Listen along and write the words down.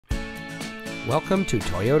Welcome to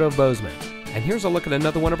Toyota of Bozeman, and here's a look at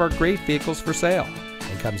another one of our great vehicles for sale,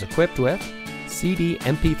 and comes equipped with CD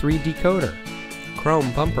MP3 decoder, chrome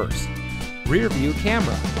bumpers, rear view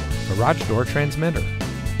camera, garage door transmitter,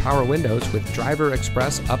 power windows with driver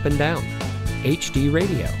express up and down, HD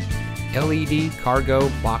radio, LED cargo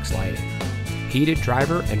box lighting, heated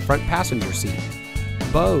driver and front passenger seat,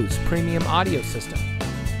 Bose premium audio system,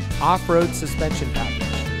 off-road suspension package,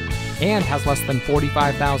 and has less than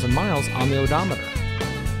 45,000 miles on the odometer.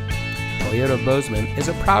 Toyota of Bozeman is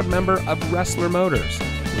a proud member of Wrestler Motors,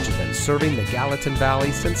 which has been serving the Gallatin Valley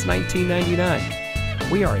since 1999.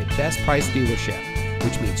 We are a best price dealership,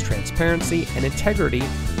 which means transparency and integrity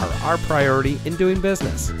are our priority in doing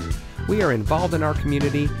business. We are involved in our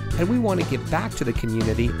community, and we want to give back to the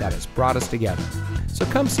community that has brought us together. So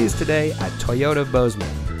come see us today at Toyota of Bozeman,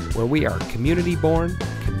 where we are community born,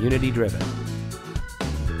 community driven.